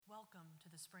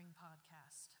the Spring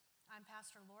Podcast. I'm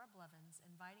Pastor Laura Blevins,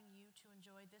 inviting you to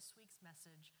enjoy this week's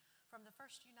message from the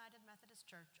First United Methodist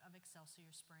Church of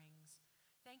Excelsior Springs.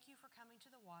 Thank you for coming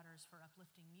to the waters for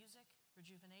uplifting music,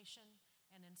 rejuvenation,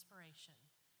 and inspiration.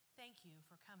 Thank you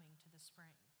for coming to the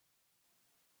Spring.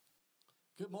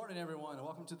 Good morning, everyone, and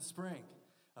welcome to the Spring.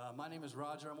 My name is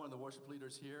Roger. I'm one of the worship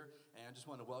leaders here, and I just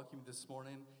want to welcome you this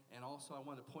morning. And also, I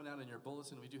want to point out in your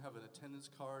bulletin, we do have an attendance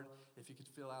card. If you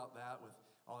could fill out that with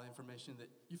all the information that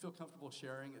you feel comfortable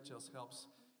sharing, it just helps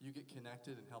you get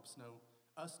connected and helps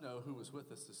us know who was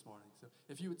with us this morning. So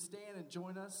if you would stand and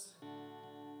join us,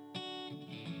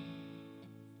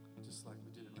 just like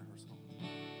we did in rehearsal.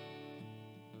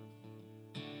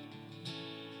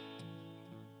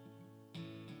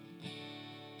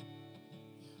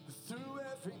 Through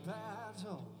every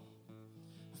battle,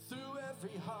 through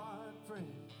every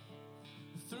heartbreak,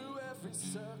 through every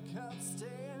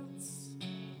circumstance,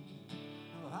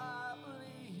 I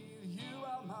believe you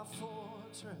are my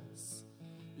fortress,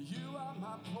 you are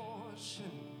my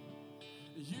portion,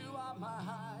 you are my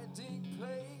hiding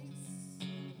place.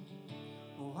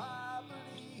 Oh, I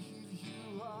believe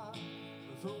you are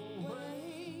the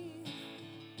way,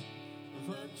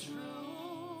 the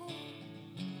truth,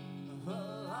 the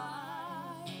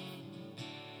light.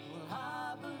 Well,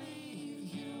 I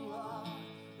believe you are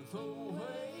the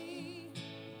way,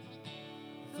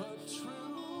 the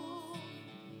truth,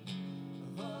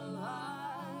 the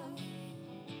light.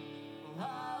 Well, I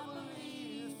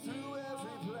believe through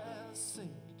every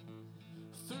blessing,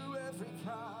 through every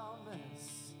promise,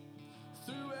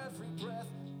 through every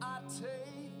breath I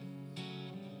take.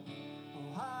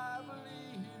 Oh, I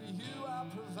believe you are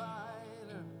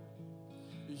provider,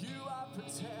 you are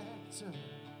protector,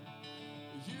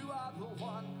 you are the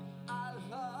one I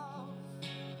love.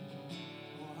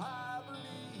 Oh, I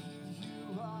believe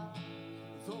you are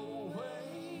the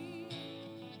way,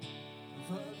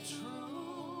 the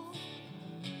truth,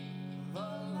 the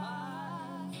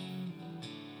light.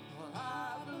 Well, I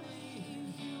believe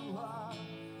you are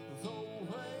the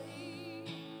way,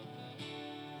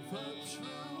 the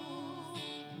truth,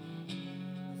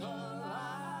 the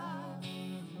light.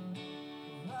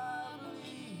 I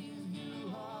believe you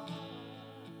are.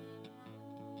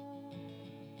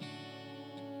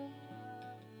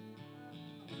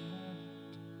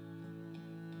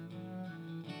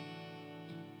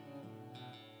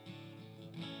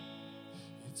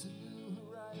 It's a new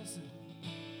horizon,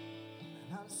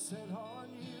 and I'm set on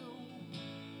you.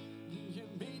 You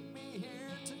meet me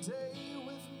here today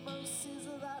with mercies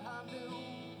that I knew.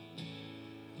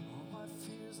 All my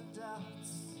fears and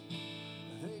doubts,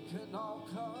 they can all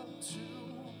come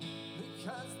true,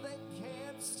 because they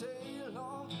can't stay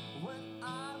long when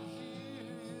I'm here.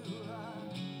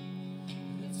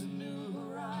 It's a new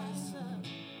horizon,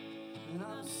 and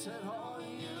I'm set on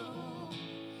you.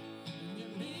 You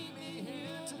meet me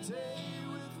here today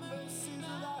with mercy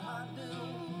that I knew.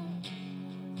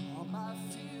 All my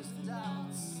fears and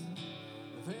doubts,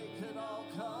 they could all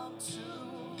come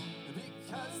true,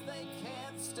 because they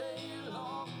can't stay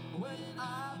long when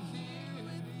I'm here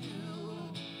with you.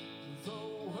 The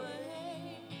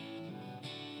way,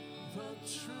 the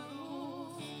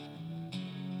truth,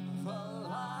 the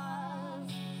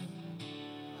life.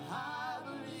 I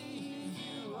believe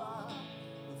you are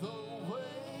the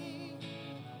way,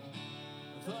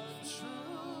 the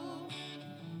truth,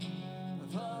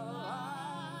 the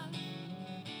light.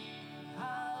 I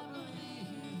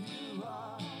believe you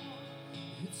are.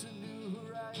 It's a new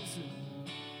horizon,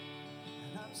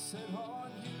 and I'm set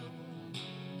on you.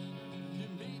 You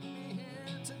meet me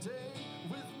here today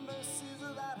with mercies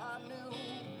that I knew.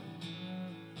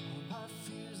 All my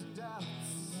fears and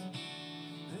doubts,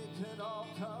 they could all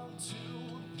come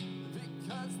true,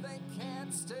 because they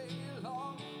can't stay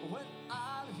long when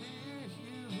I'm here.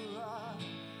 You are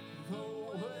the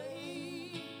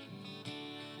way,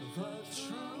 the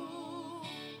truth,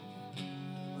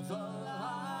 the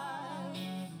light.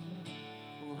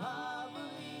 Oh, I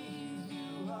believe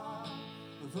you are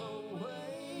the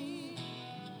way,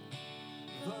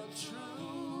 the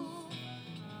truth,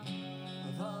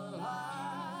 the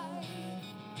light.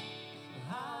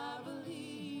 I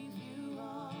believe you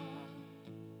are.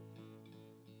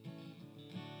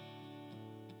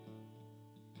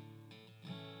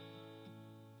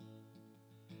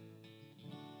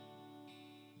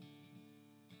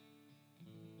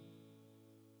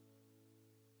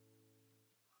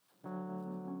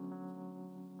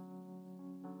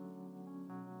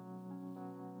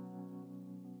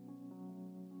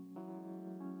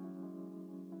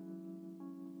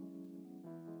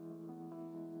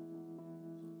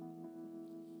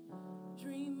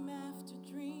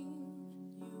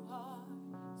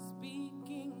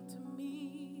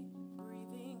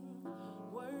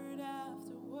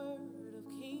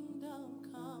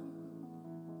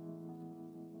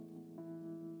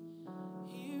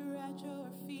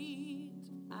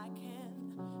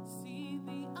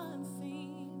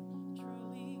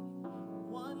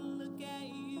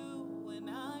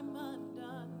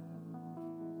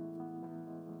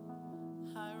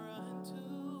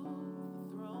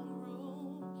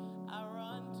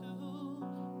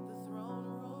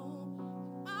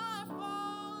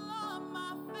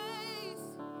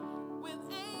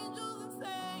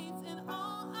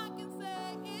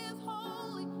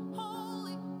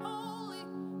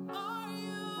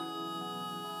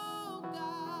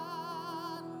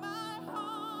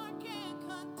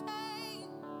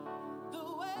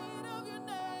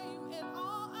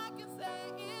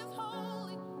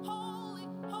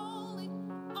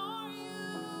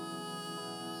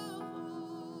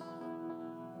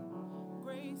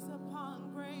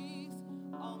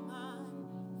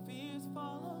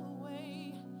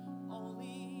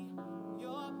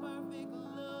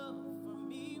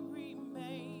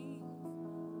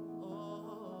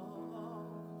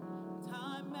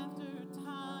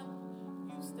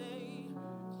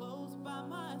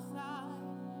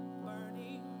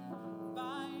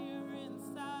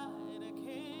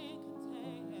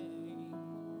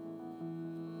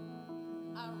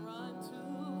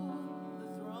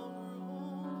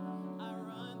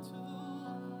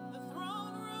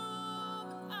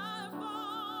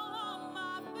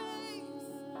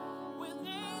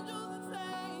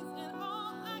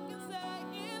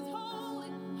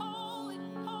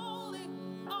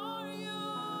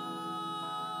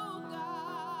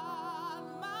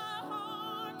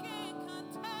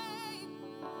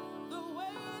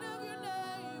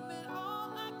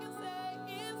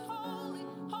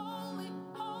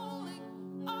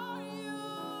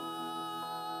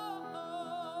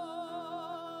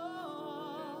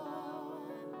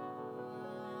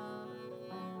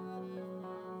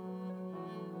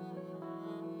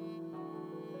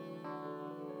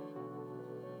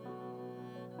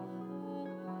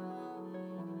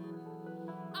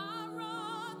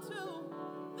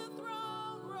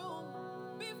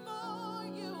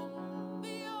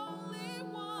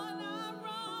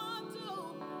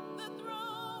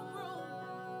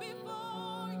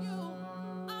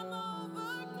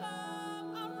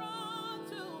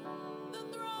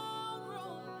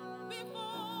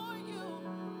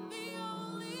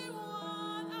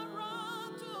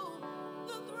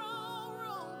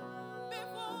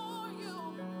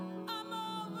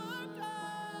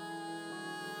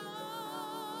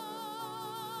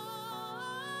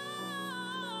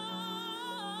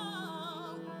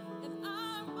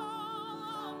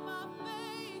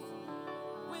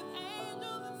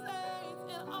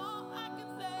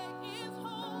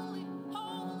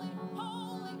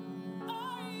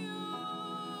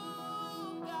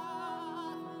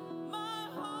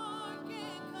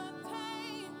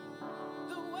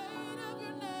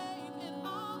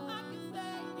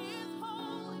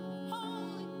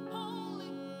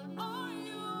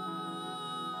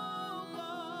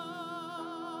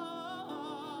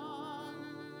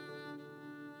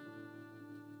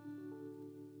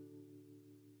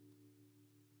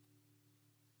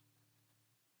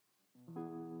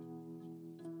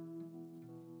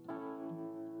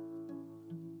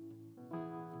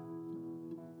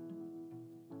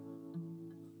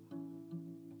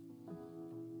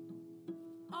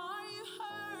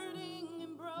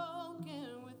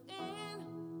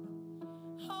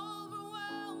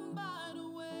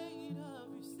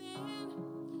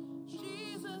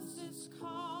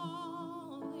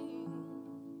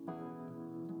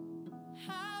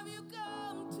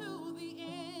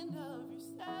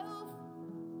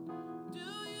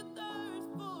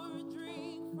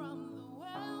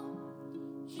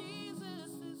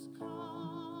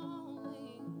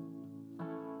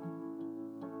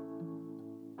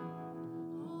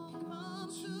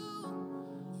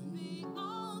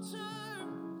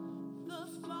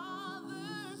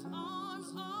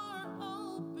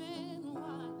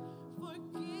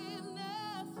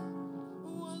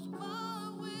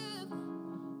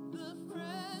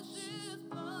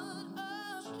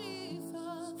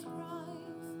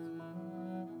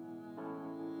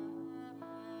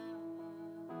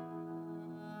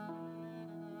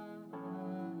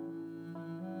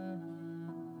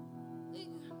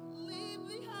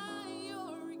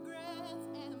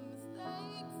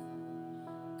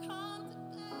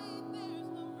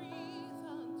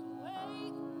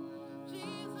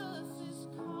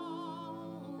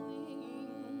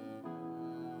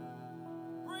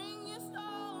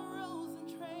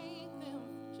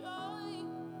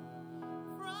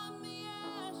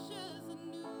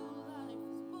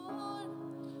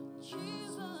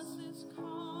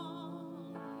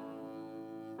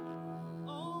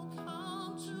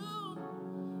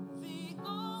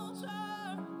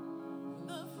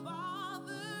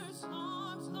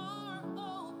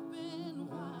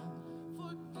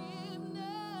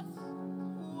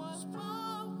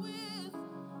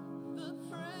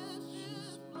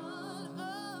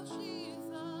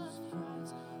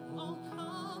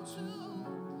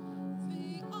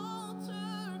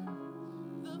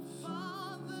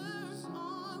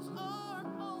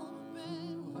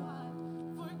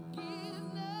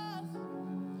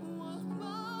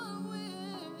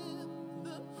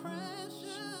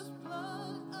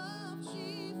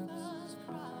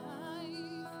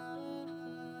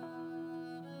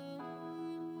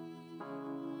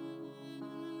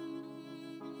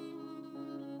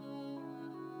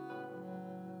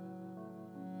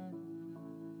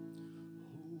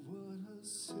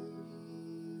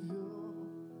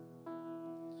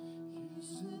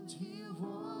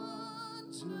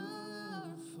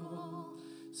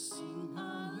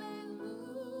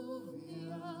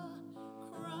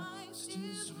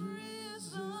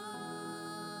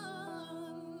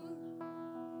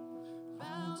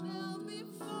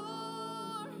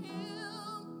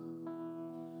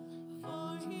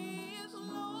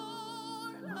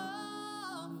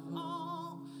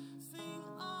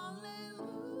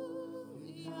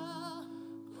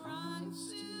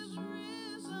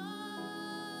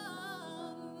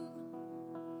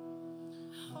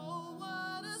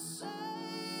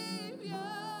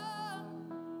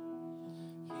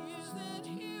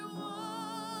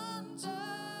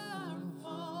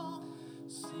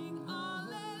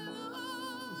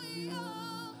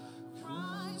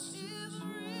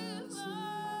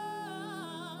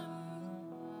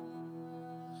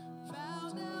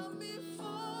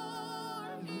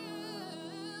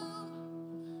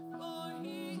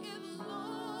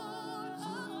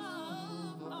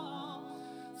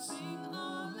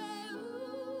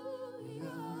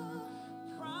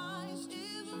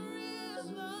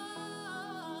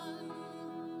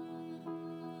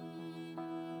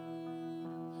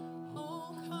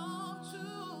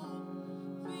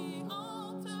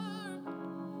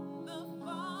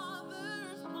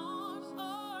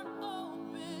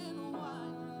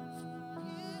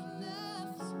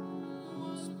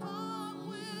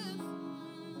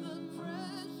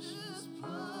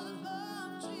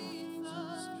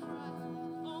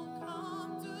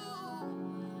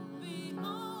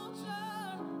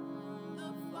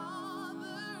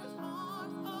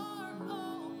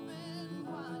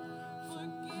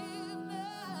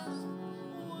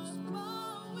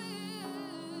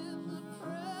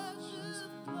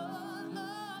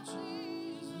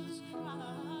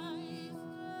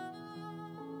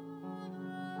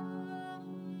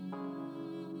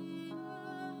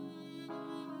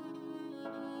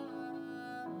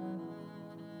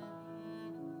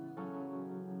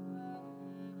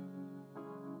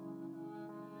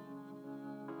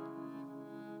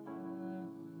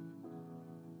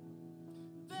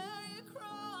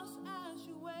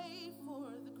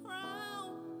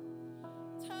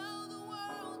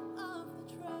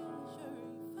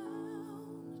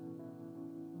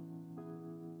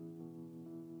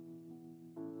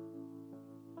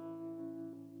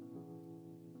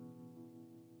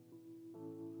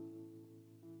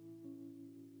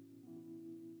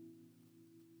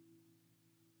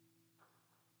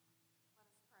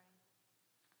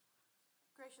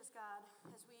 Gracious God,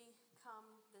 as we come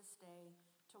this day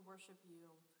to worship you,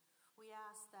 we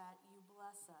ask that you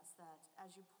bless us, that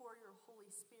as you pour your Holy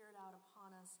Spirit out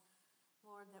upon us,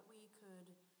 Lord, that we could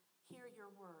hear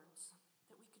your words,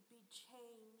 that we could be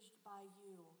changed by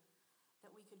you,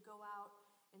 that we could go out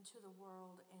into the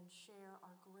world and share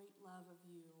our great love of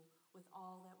you with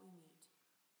all that we meet.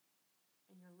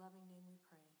 In your loving name we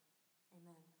pray.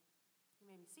 Amen. You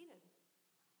may be seated.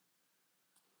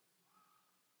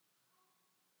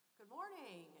 Good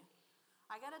morning.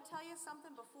 I got to tell you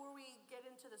something before we get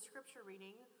into the scripture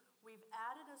reading. We've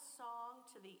added a song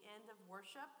to the end of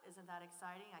worship. Isn't that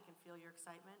exciting? I can feel your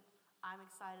excitement. I'm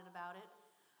excited about it.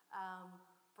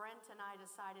 Brent and I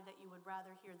decided that you would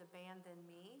rather hear the band than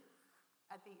me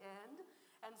at the end.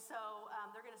 And so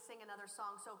they're going to sing another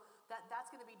song. So that's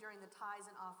going to be during the tithes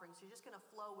and offerings. So you're just going to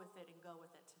flow with it and go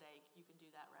with it today. You can do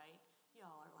that, right?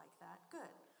 Y'all are like that.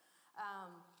 Good.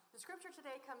 The scripture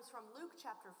today comes from Luke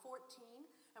chapter 14,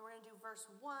 and we're going to do verse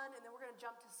 1, and then we're going to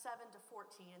jump to 7 to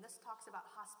 14, and this talks about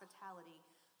hospitality,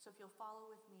 so if you'll follow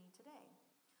with me today.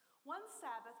 One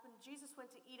Sabbath, when Jesus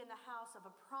went to eat in the house of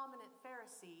a prominent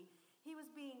Pharisee, he was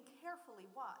being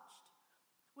carefully watched.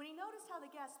 When he noticed how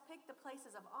the guests picked the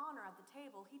places of honor at the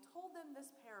table, he told them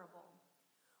this parable.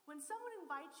 When someone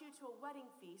invites you to a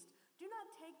wedding feast, do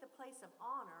not take the place of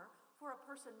honor for a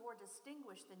person more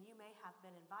distinguished than you may have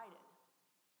been invited.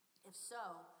 If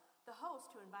so, the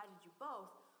host who invited you both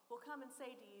will come and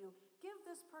say to you, "Give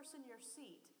this person your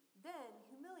seat." Then,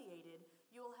 humiliated,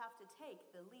 you will have to take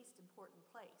the least important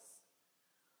place.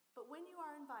 But when you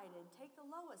are invited, take the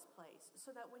lowest place,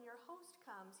 so that when your host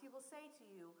comes, he will say to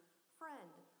you, "Friend,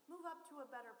 move up to a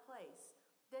better place."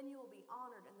 Then you will be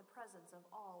honored in the presence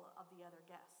of all of the other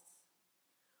guests.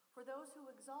 For those who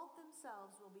exalt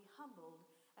themselves will be humbled,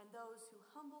 and those who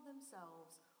humble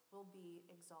themselves will be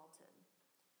exalted.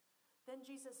 Then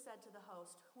Jesus said to the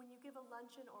host, "When you give a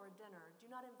luncheon or a dinner, do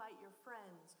not invite your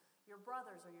friends, your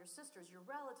brothers or your sisters, your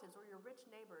relatives or your rich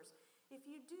neighbors. If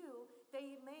you do,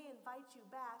 they may invite you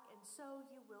back, and so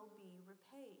you will be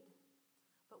repaid.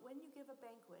 But when you give a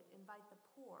banquet, invite the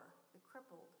poor, the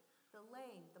crippled, the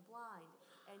lame, the blind,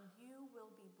 and you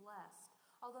will be blessed.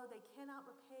 Although they cannot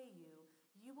repay you,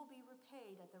 you will be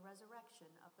repaid at the resurrection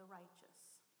of the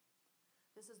righteous.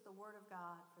 This is the word of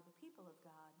God for the people of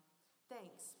God.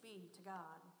 Thanks be to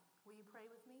God. Will you pray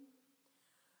with me?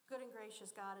 Good and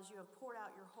gracious God, as you have poured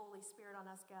out your Holy Spirit on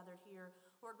us gathered here,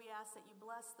 Lord, we ask that you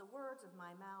bless the words of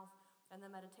my mouth and the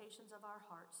meditations of our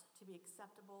hearts to be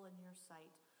acceptable in your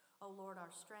sight. O Lord, our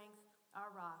strength,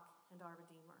 our rock, and our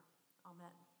Redeemer.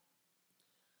 Amen.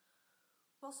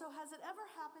 Well, so has it ever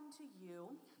happened to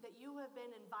you that you have been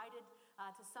invited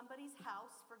to somebody's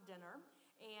house for dinner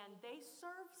and they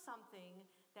serve something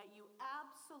that you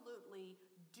absolutely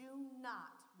do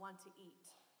not want to eat?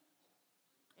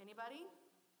 Anybody?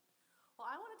 Well,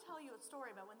 I want to tell you a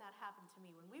story about when that happened to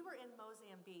me. When we were in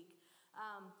Mozambique,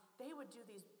 they would do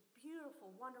these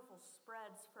beautiful, wonderful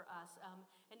spreads for us.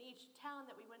 In each town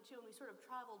that we went to, and we sort of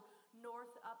traveled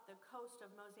north up the coast of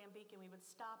Mozambique, and we would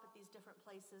stop at these different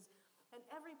places. And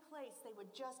every place, they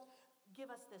would just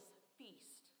give us this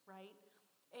feast, right?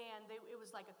 And it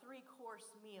was like a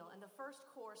 3-course meal. And the first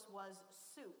course was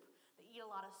soup. They eat a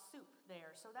lot of soup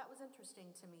there. So that was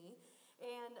interesting to me.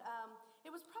 And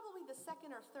it was probably the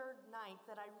second or third night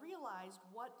that I realized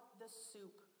what the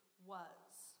soup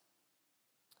was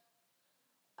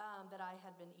that I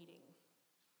had been eating.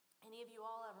 Any of you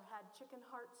all ever had chicken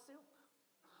heart soup?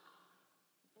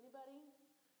 Anybody?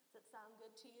 Does it sound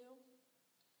good to you?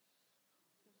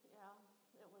 Yeah,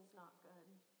 it was not good.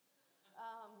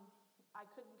 I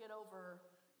couldn't get over,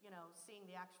 seeing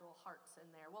the actual hearts in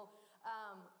there. Well,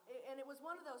 and it was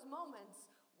one of those moments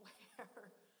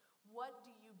where, what do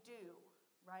you do,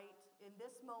 right? In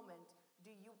this moment,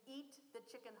 do you eat the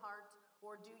chicken heart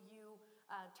or do you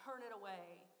turn it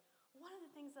away? One of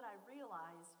the things that I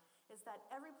realized is that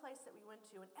every place that we went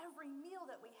to and every meal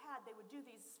that we had, they would do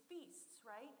these feasts,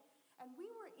 right? And we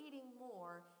were eating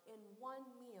more in one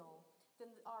meal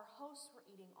than our hosts were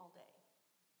eating all day.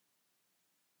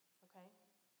 Okay?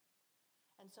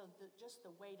 And so just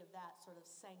the weight of that sort of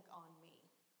sank on me.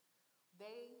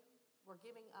 They were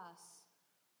giving us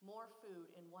more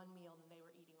food in one meal than they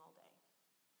were eating all day.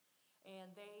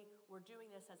 And they were doing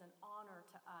this as an honor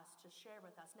to us to share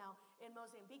with us. Now, in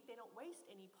Mozambique, they don't waste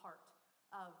any part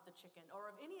of the chicken or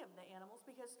of any of the animals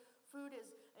because food is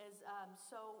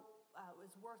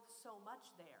worth so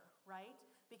much there, right?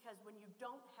 Because when you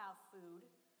don't have food,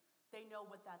 they know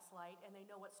what that's like and they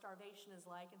know what starvation is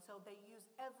like. And so they use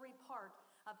every part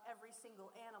of every single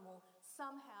animal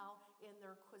somehow in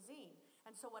their cuisine.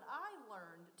 And so what I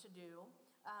learned to do,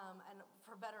 and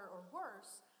for better or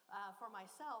worse, for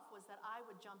myself, was that I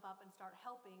would jump up and start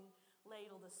helping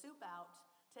ladle the soup out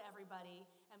to everybody.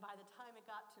 And by the time it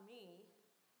got to me,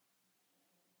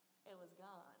 it was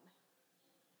gone.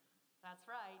 That's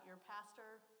right, your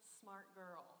pastor, smart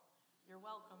girl. You're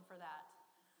welcome for that.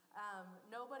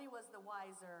 Nobody was the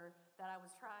wiser that I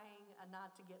was trying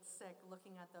not to get sick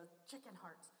looking at those chicken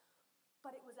hearts.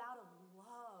 But it was out of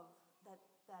love that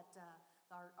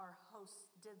our hosts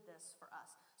did this for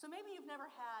us. So maybe you've never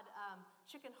had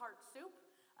chicken heart soup.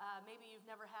 Maybe you've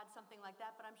never had something like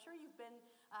that. But I'm sure you've been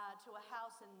to a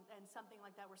house and something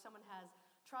like that where someone has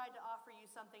tried to offer you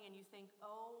something and you think,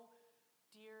 oh,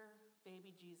 dear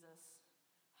baby Jesus,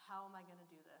 how am I going to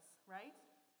do this, right?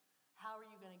 How are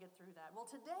you going to get through that? Well,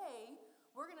 today,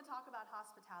 we're going to talk about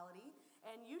hospitality,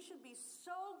 and you should be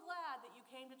so glad that you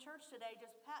came to church today.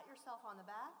 Just pat yourself on the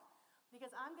back, because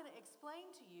I'm going to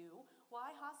explain to you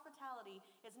why hospitality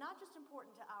is not just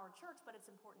important to our church, but it's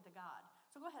important to God.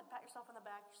 So go ahead, pat yourself on the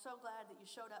back. You're so glad that you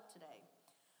showed up today.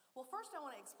 Well, first I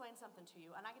want to explain something to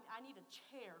you, and I need a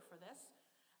chair for this,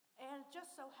 and it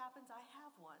just so happens I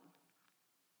have one.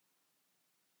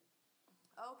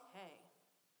 Okay.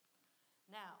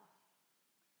 Now,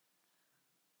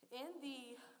 in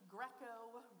the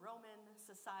Greco-Roman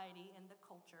society and the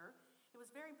culture, it was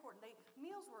very important.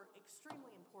 Meals were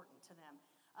extremely important to them.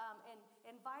 And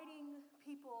inviting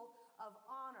people of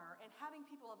honor and having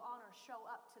people of honor show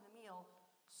up to the meal,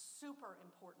 super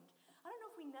important. I don't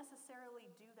know if we necessarily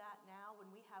do that now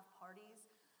when we have parties,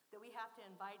 that we have to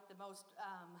invite the most,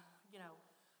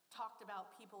 talked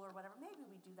about people or whatever. Maybe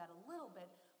we do that a little bit.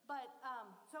 But,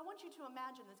 so I want you to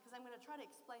imagine this, because I'm going to try to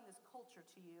explain this culture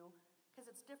to you, because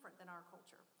it's different than our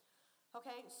culture.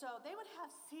 Okay, so they would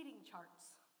have seating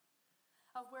charts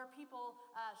of where people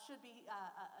should be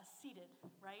seated,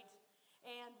 right?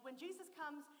 And when Jesus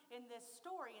comes in this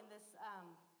story, in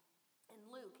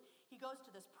Luke, he goes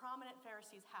to this prominent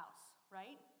Pharisee's house,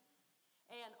 right?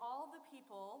 And all the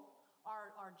people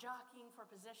are jockeying for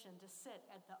position to sit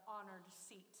at the honored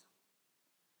seat.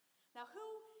 Now, who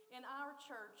in our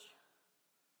church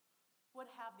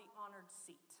would have the honored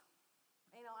seat?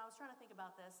 I was trying to think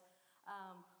about this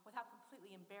without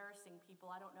completely embarrassing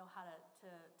people. I don't know how to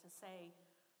say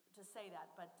that,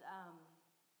 but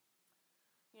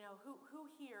who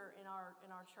here in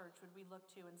our church would we look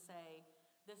to and say,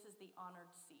 this is the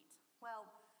honored seat? Well,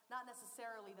 not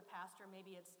necessarily the pastor.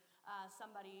 Maybe it's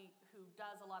somebody who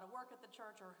does a lot of work at the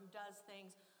church or who does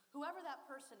things. Whoever that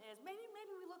person is, maybe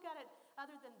we look at it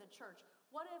other than the church.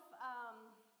 What if,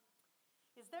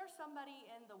 is there somebody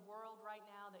in the world right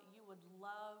now that you would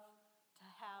love to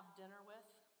have dinner with?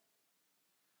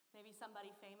 Maybe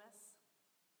somebody famous?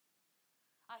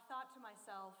 I thought to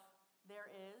myself, there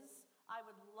is. I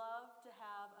would love to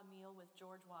have a meal with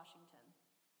George Washington.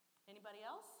 Anybody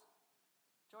else?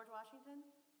 George Washington?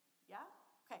 Yeah?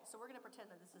 Okay, so we're going to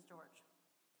pretend that this is George.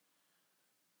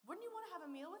 Wouldn't you want to have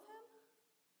a meal with him?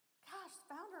 Gosh,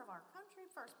 founder of our country,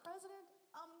 first president,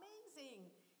 amazing.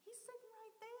 He's sitting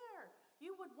right there.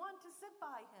 You would want to sit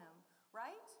by him,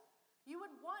 right? You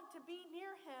would want to be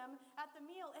near him at the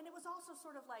meal. And it was also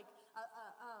sort of like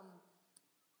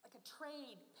a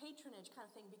trade, patronage kind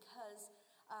of thing, because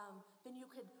then you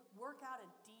could work out a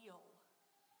deal,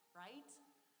 right?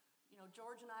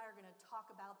 George and I are going to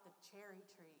talk about the cherry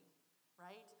tree,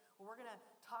 right? Or we're going to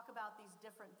talk about these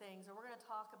different things, or we're going to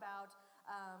talk about,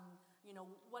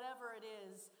 whatever it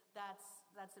is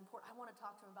that's important. I want to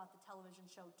talk to him about the television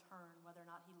show Turn, whether or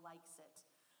not he likes it,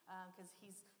 because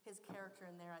his character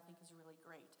in there I think is really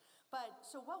great. But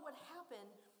so what would happen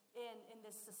in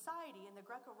this society, in the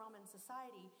Greco-Roman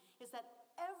society, is that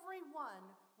everyone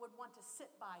would want to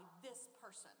sit by this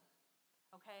person,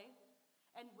 okay?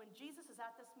 And when Jesus is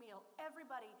at this meal,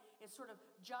 everybody is sort of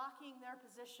jockeying their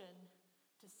position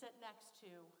to sit next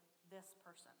to this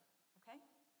person, okay?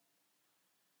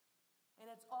 And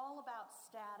it's all about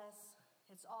status.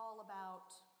 It's all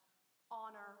about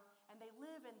honor. And they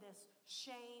live in this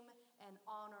shame and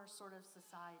honor sort of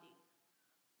society.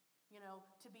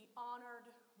 To be honored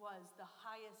was the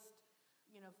highest,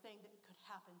 thing that could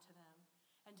happen to them.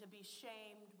 And to be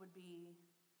shamed would be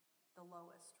the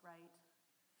lowest, right?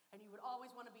 And you would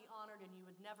always want to be honored, and you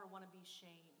would never want to be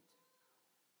shamed,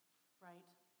 right?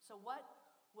 So what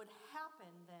would happen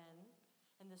then,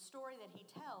 in the story that he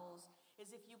tells, is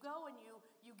if you go and you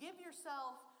give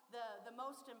yourself the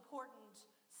most important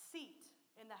seat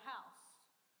in the house,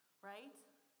 right?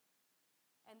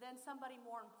 And then somebody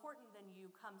more important than you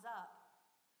comes up,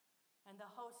 and the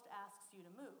host asks you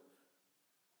to move.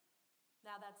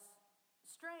 Now that's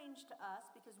strange to us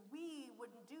because we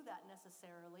wouldn't do that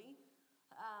necessarily.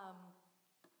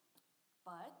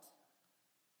 But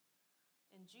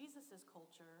in Jesus'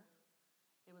 culture,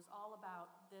 it was all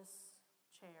about this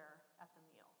chair at the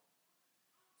meal.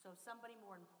 So if somebody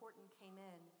more important came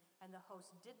in and the host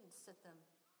didn't sit them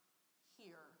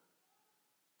here,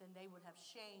 then they would have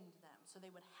shamed them. So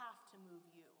they would have to move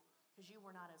you because you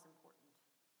were not as important.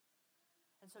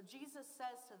 And so Jesus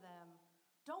says to them,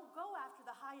 don't go after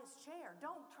the highest chair.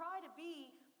 Don't try to be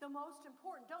the most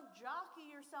important. Don't jockey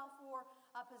yourself for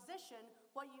a position.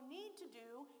 What you need to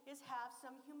do is have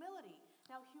some humility.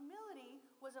 Now, humility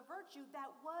was a virtue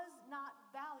that was not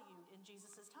valued in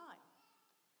Jesus' time.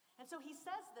 And so he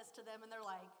says this to them, and they're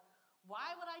like,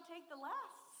 why would I take the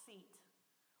last seat?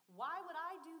 Why would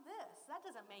I do this? That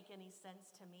doesn't make any sense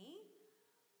to me.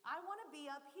 I want to be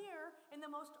up here in the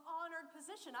most honored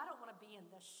position. I don't want to be in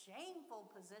the shameful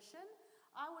position.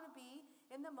 I want to be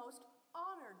in the most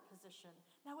honored position.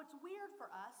 Now, it's weird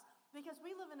for us because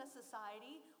we live in a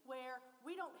society where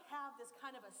we don't have this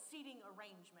kind of a seating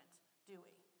arrangement, do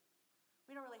we?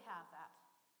 We don't really have that,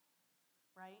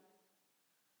 right?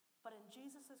 But in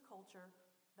Jesus' culture,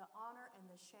 the honor and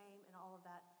the shame and all of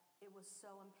that, it was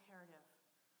so imperative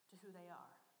to who they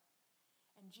are.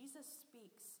 And Jesus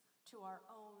speaks to our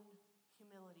own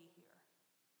humility here.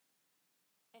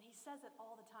 And he says it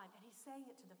all the time. And he's saying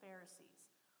it to the Pharisees.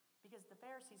 Because the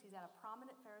Pharisees, he's at a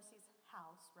prominent Pharisee's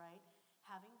house, right?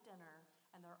 Having dinner.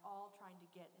 And they're all trying to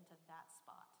get into that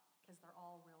spot. Because they're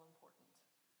all real important.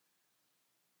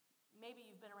 Maybe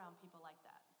you've been around people like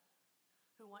that.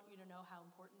 Who want you to know how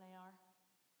important they are.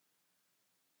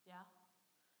 Yeah?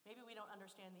 Maybe we don't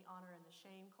understand the honor and the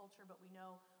shame culture. But we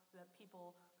know that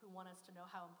people who want us to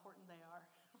know how important they are.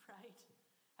 Right?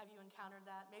 Have you encountered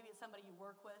that? Maybe it's somebody you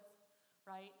work with.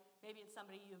 Right? Maybe it's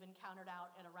somebody you've encountered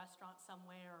out at a restaurant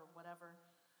somewhere or whatever.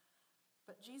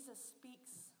 But Jesus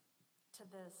speaks to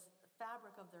this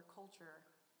fabric of their culture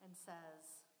and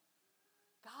says,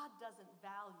 God doesn't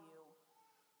value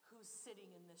who's sitting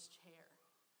in this chair.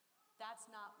 That's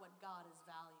not what God is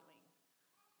valuing.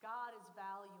 God is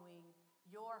valuing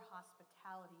your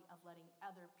hospitality of letting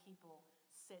other people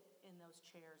sit in those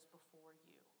chairs before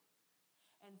you.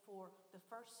 And for the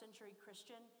first century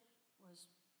Christian, was,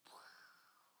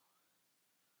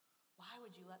 why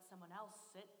would you let someone else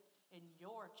sit in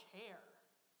your chair?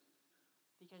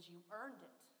 Because you earned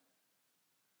it.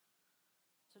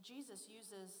 So Jesus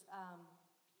uses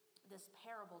this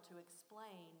parable to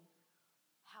explain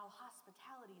how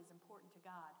hospitality is important to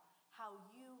God, how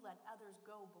you let others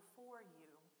go before you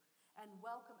and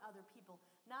welcome other people,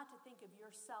 not to think of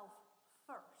yourself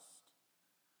first,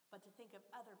 but to think of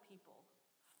other people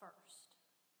first.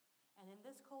 And in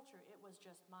this culture, it was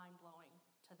just mind-blowing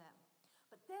to them.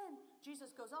 But then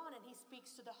Jesus goes on and he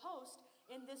speaks to the host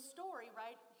in this story,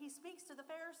 right? He speaks to the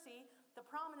Pharisee, the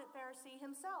prominent Pharisee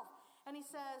himself. And he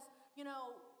says,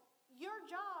 your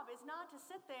job is not to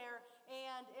sit there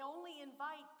and only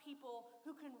invite people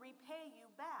who can repay you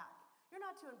back. You're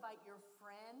not to invite your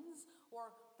friends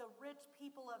or the rich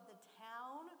people of the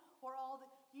town or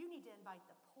you need to invite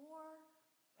the poor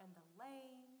and the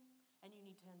lame, and you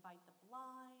need to invite the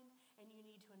blind, and you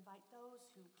need to invite those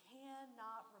who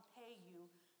cannot repay you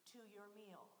to your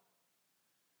meal.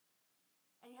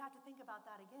 And you have to think about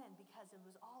that again, because it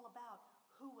was all about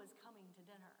who was coming to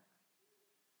dinner.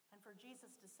 And for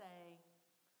Jesus to say,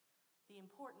 the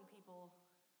important people,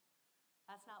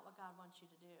 that's not what God wants you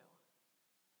to do.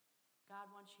 God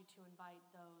wants you to invite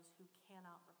those who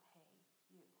cannot repay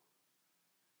you,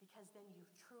 because then you've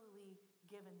truly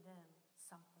given them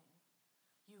something.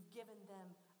 You've given them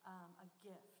a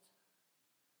gift.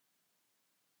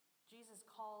 Jesus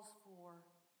calls for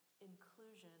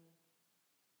inclusion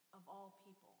of all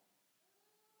people,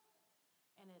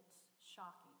 and it's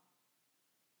shocking.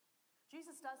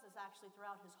 Jesus does this actually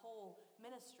throughout his whole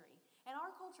ministry. And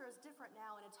our culture is different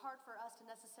now, and it's hard for us to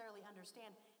necessarily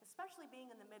understand, especially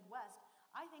being in the Midwest.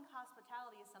 I think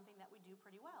hospitality is something that we do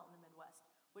pretty well in the Midwest.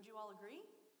 Would you all agree?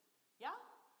 Yeah?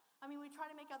 I mean, we try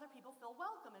to make other people feel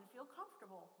welcome and feel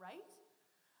comfortable, right?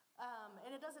 And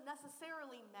it doesn't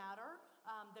necessarily matter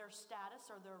their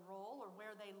status or their role or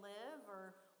where they live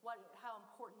or how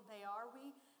important they are.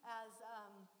 We,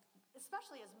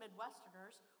 especially as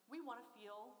Midwesterners, we want to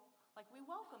feel like we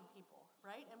welcome people,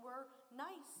 right? And we're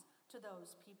nice to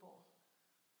those people.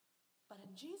 But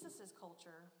in Jesus'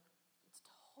 culture, it's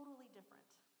totally different.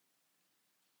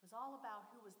 It was all about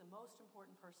who was the most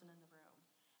important person in the room.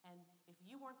 And if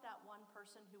you weren't that one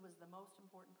person who was the most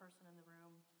important person in the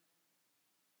room,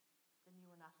 then you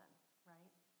were nothing,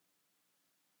 right?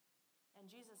 And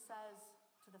Jesus says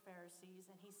to the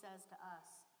Pharisees, and he says to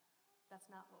us, that's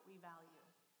not what we value.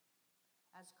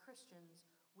 As Christians,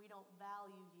 we don't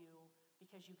value you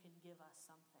because you can give us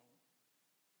something.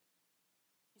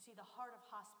 You see, the heart of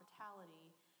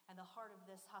hospitality and the heart of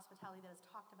this hospitality that is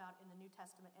talked about in the New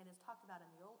Testament and is talked about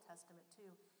in the Old Testament too,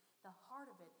 the heart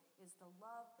of it is the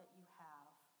love that you have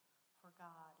for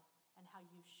God and how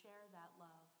you share that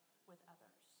love with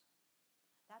others.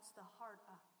 That's the heart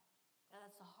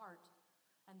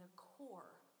and the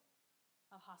core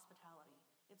of hospitality.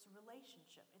 It's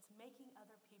relationship. It's making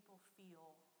other people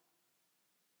feel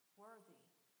worthy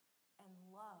and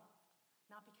loved.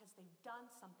 Not because they've done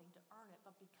something to earn it,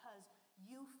 but because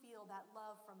you feel that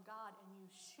love from God and you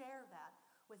share that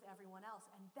with everyone else.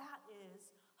 And that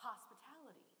is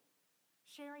hospitality.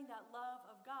 Sharing that love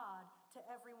of God to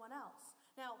everyone else.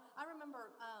 Now, I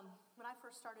remember when I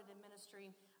first started in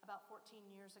ministry about 14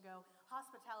 years ago,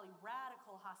 hospitality,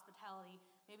 radical hospitality,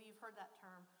 maybe you've heard that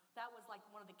term, that was like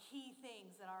one of the key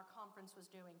things that our conference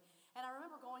was doing. And I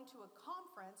remember going to a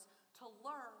conference to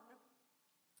learn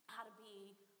how to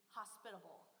be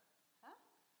hospitable. Huh?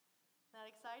 Isn't that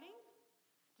exciting?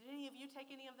 Did any of you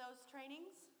take any of those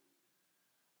trainings?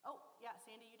 Oh, yeah,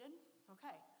 Sandy, you did?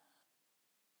 Okay.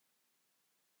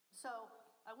 So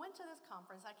I went to this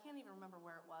conference. I can't even remember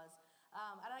where it was.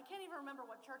 And I can't even remember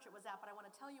what church it was at, but I want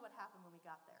to tell you what happened when we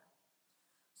got there.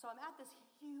 So I'm at this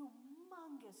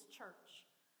humongous church.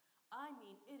 I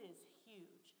mean, it is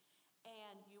huge.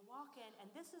 And you walk in, and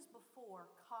this is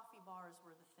before coffee bars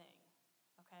were the thing,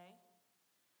 okay?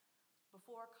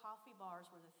 Before coffee bars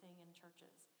were the thing in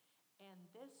churches. And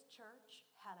this church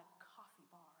had a coffee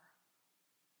bar.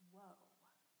 Whoa.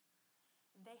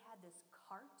 They had this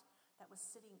cart that was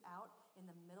sitting out in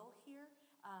the middle here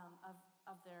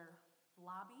of their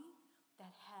lobby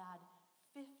that had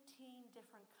 15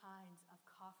 different kinds of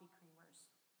coffee creamers.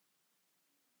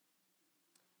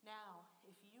 Now,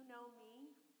 if you know me,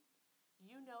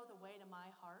 you know the way to my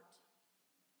heart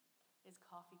is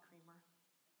coffee creamer,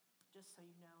 just so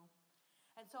you know.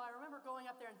 And so I remember going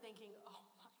up there and thinking, oh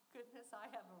my goodness, I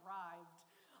have arrived.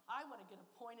 I want to get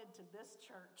appointed to this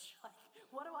church. Like,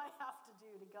 what do I have to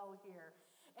do to go here?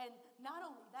 And not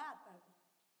only that, but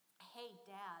hey,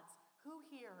 dads, who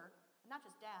here, not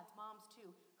just dads, moms too,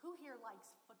 who here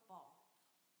likes football?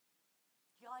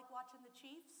 You like watching the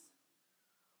Chiefs?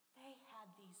 They had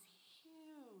these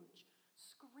huge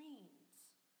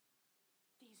screens,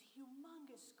 these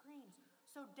humongous screens,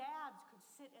 so dads could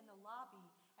sit in the lobby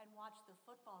and watch the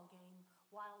football game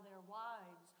while their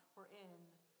wives were in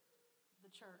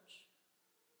the church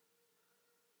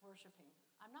worshiping.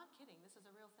 I'm not kidding, this is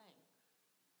a real thing.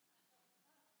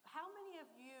 How many of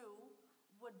you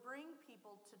would bring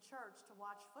people to church to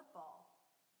watch football?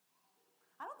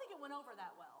 I don't think it went over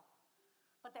that well,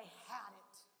 but they had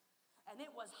it. And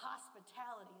it was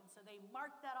hospitality, and so they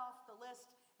marked that off the list,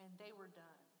 and they were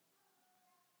done.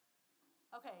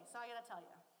 Okay, so I gotta tell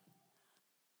you,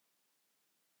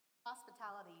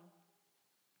 hospitality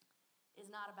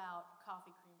is not about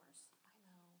coffee creamers. I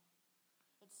know.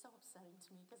 It's so upsetting to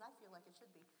me because I feel like it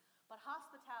should be. But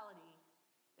hospitality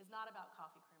is not about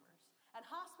coffee creamers. And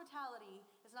hospitality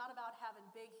is not about having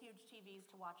big, huge TVs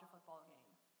to watch a football game.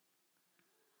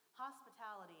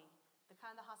 Hospitality, the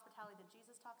kind of hospitality that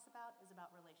Jesus talks about, is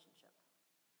about relationship.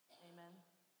 Amen?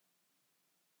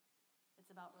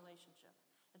 It's about relationship.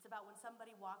 It's about when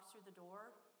somebody walks through the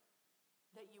door,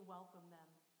 that you welcome them,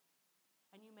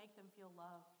 and you make them feel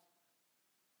loved,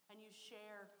 and you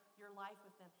share your life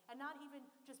with them. And not even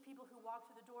just people who walk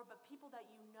through the door, but people that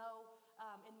you know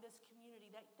in this community,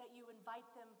 that you invite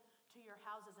them to your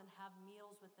houses and have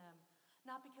meals with them.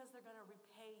 Not because they're going to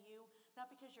repay you, not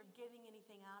because you're getting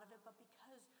anything out of it, but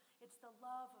because it's the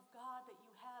love of God that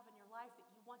you have in your life, that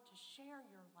you want to share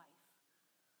your life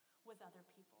with other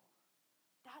people.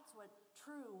 That's what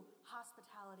true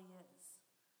hospitality is.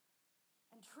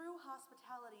 And true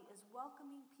hospitality is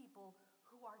welcoming people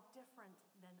who are different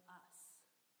than us.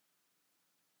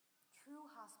 True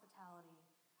hospitality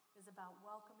is about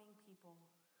welcoming people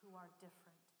who are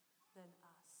different than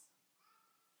us.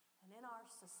 And in our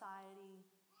society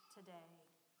today,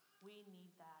 we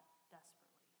need that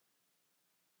desperately.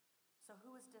 So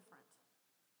who is different?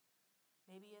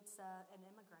 Maybe it's an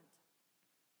immigrant.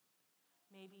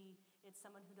 Maybe it's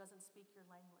someone who doesn't speak your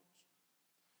language.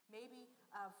 Maybe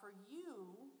for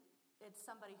you, it's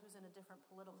somebody who's in a different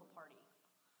political party.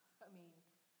 I mean,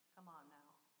 come on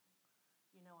now.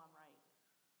 You know I'm right.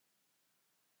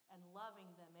 And loving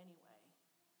them anyway,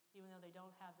 even though they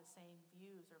don't have the same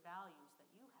views or values that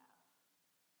you have.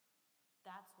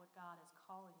 That's what God is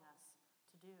calling us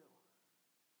to do.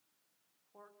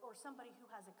 Or somebody who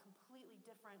has a completely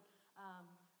different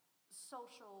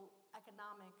social,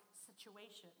 economic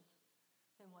situation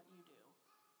than what you do.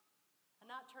 And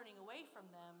not turning away from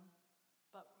them,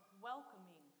 but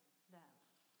welcoming them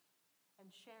and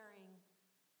sharing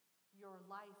your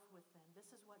life with them.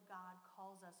 This is what God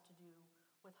calls us to do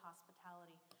with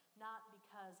hospitality. Not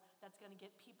because that's going to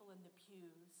get people in the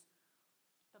pews,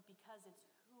 but because it's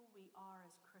who we are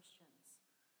as Christians.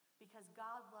 Because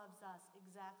God loves us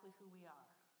exactly who we are.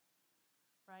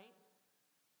 Right?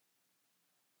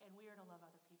 And we are to love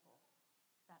other people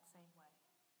that same way.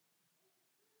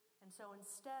 And so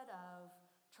instead of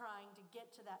trying to get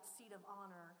to that seat of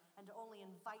honor and to only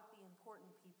invite the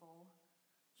important people,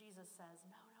 Jesus says,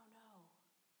 no.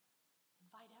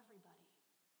 Invite everybody.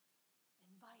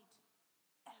 Invite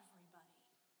everybody.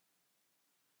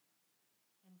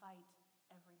 Invite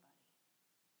everybody.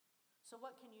 So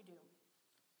what can you do?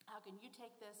 How can you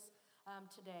take this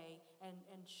today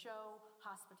and show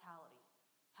hospitality?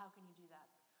 How can you do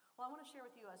that? Well, I want to share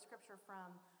with you a scripture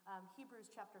from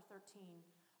Hebrews chapter 13,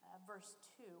 verse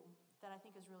 2, that I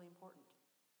think is really important.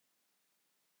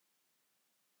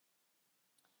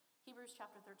 Hebrews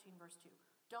chapter 13, verse 2.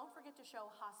 Don't forget to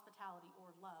show hospitality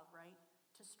or love, right,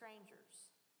 to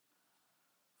strangers.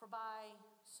 For by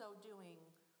so doing,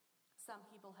 some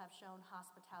people have shown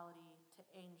hospitality to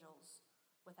angels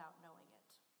without knowing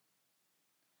it.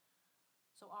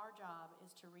 So our job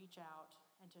is to reach out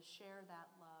and to share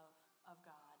that love of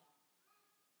God,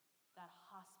 that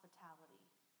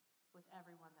hospitality with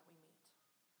everyone that we meet.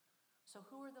 So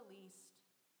who are the least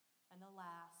and the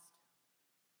last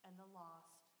and the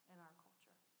lost in our culture?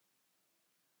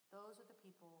 Those are the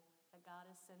people that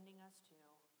God is sending us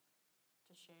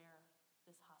to share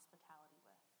this hospitality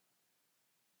with.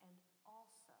 And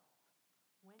also,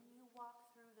 when you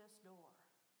walk through this door,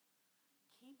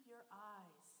 keep your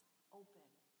eyes open,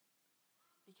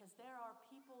 because there are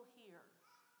people here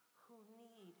who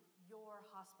need your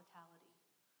hospitality,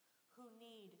 who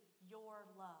need your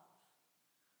love,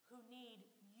 who need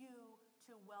you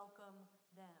to welcome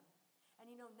them. And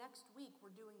next week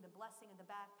we're doing the blessing of the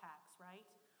backpacks, right?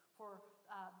 For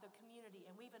the community,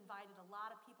 and we've invited a lot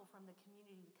of people from the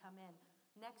community to come in.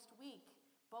 Next week,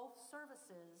 both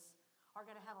services are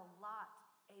going to have a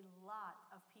lot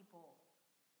of people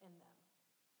in them.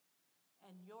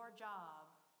 And your job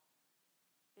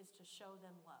is to show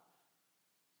them love.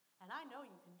 And I know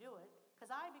you can do it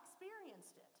because I've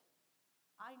experienced it.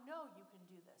 I know you can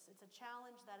do this. It's a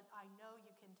challenge that I know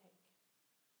you can take.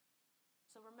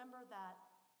 So remember that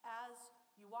as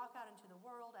you walk out into the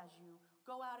world, as you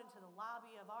go out into the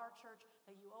lobby of our church,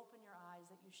 that you open your eyes,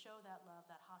 that you show that love,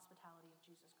 that hospitality of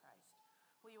Jesus Christ.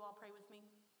 Will you all pray with me?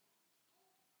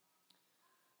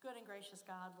 Good and gracious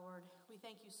God, Lord, we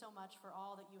thank you so much for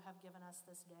all that you have given us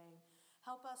this day.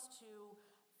 Help us to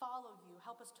follow you.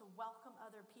 Help us to welcome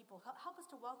other people. Help us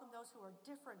to welcome those who are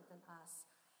different than us.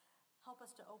 Help us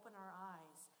to open our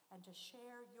eyes and to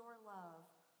share your love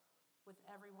with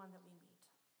everyone that we meet.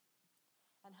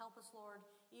 And help us, Lord,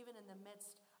 even in the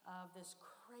midst of this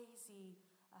crazy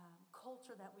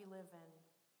culture that we live in,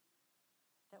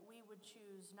 that we would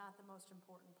choose not the most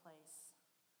important place,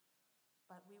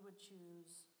 but we would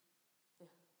choose the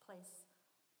place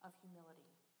of humility.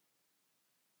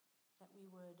 That we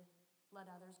would let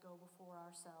others go before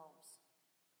ourselves.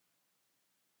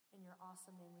 In your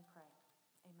awesome name we pray.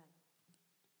 Amen.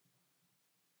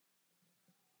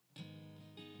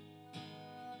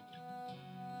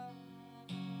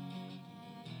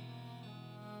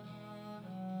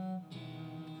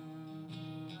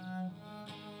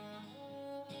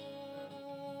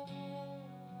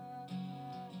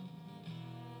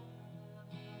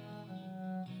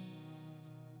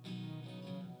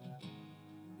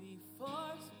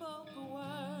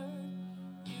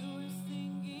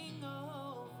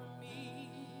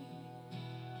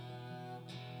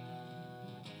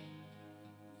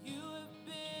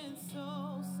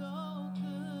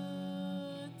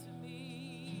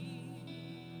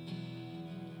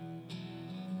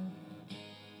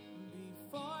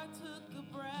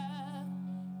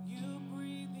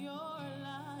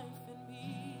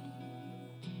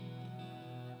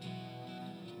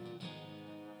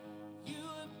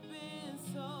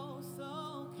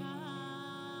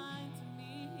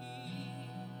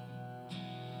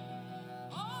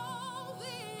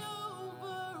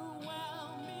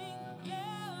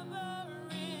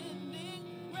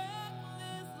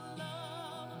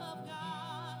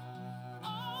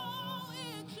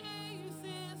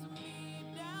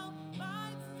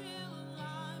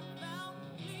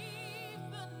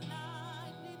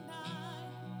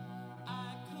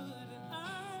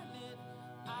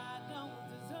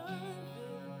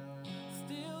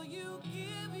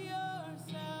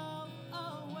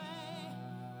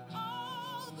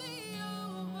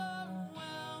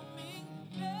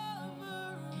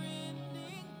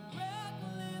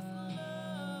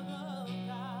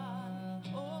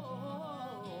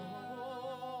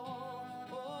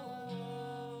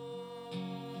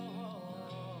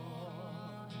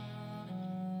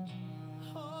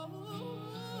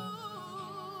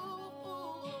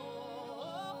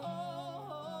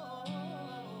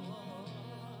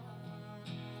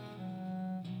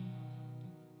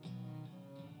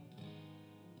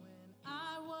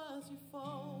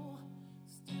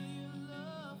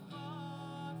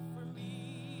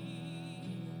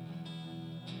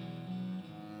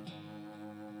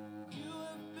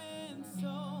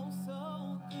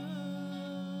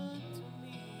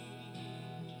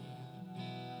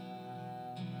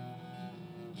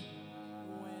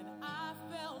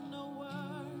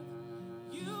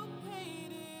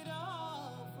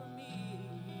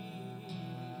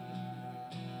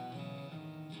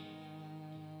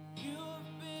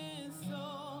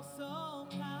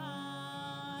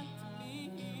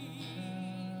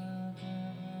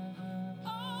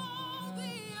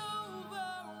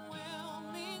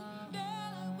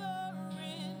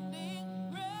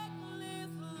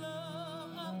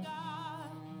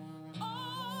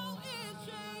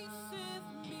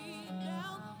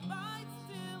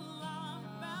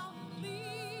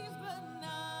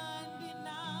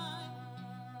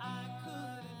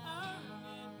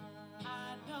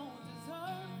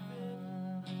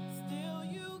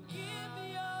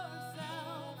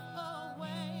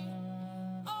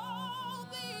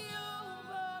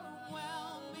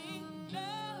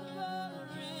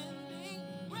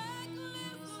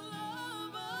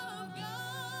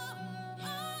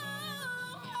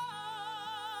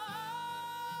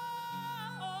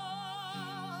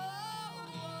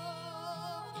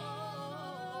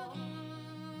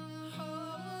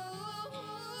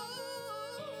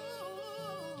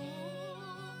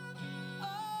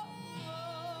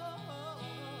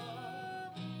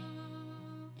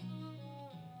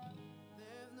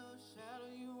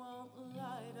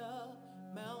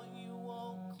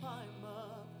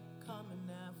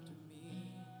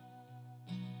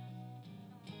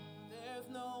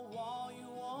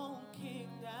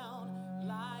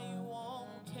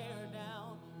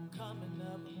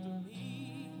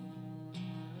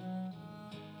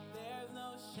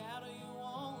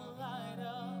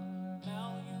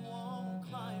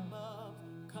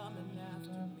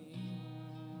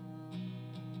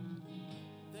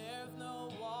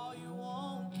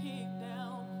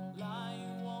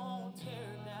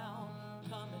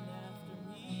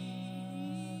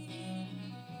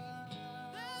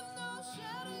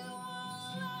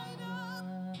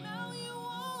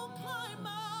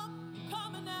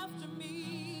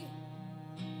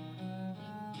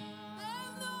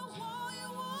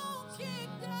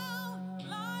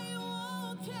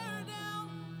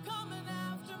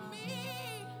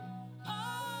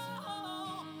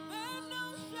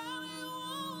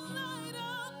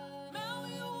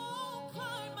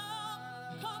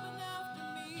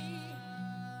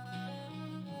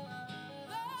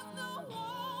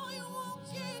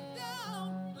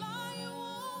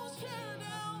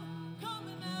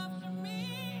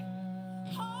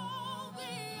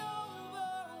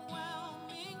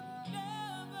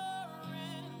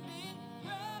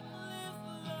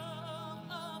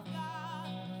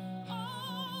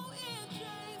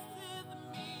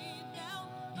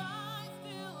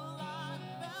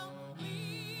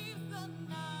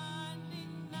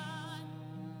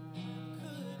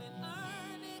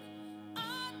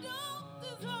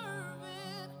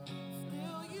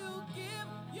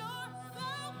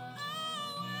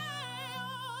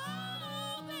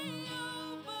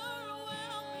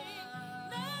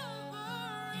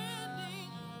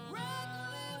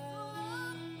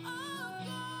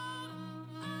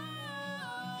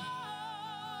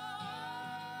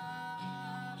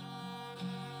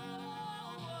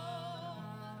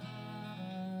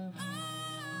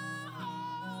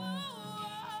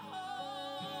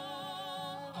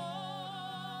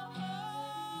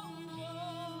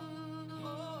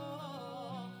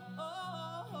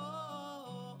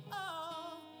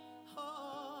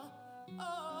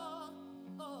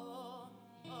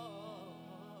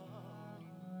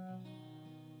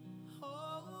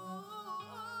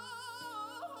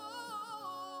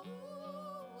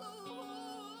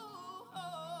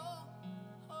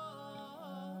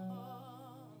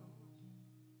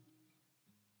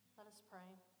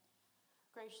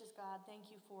 Gracious God, thank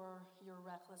you for your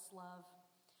reckless love.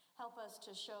 Help us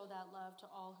to show that love to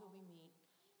all who we meet.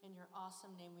 In your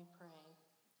awesome name we pray.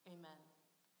 Amen.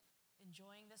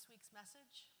 Enjoying this week's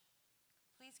message?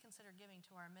 Please consider giving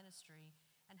to our ministry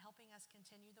and helping us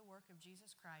continue the work of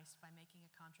Jesus Christ by making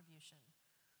a contribution.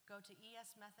 Go to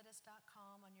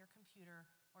esmethodist.com on your computer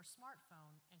or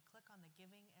smartphone and click on the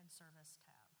Giving and Service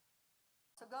tab.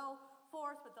 So go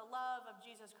forth with the love of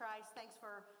Jesus Christ. Thanks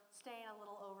for staying a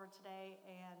little over today,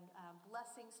 and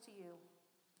blessings to you.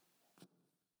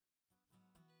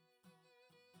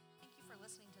 Thank you for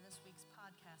listening to this week's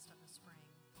podcast of the Spring.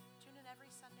 Tune in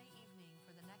every Sunday evening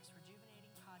for the next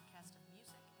rejuvenating podcast of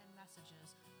music and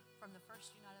messages from the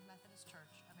First United Methodist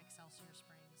Church of Excelsior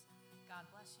Springs. God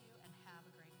bless you and have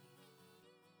a great week.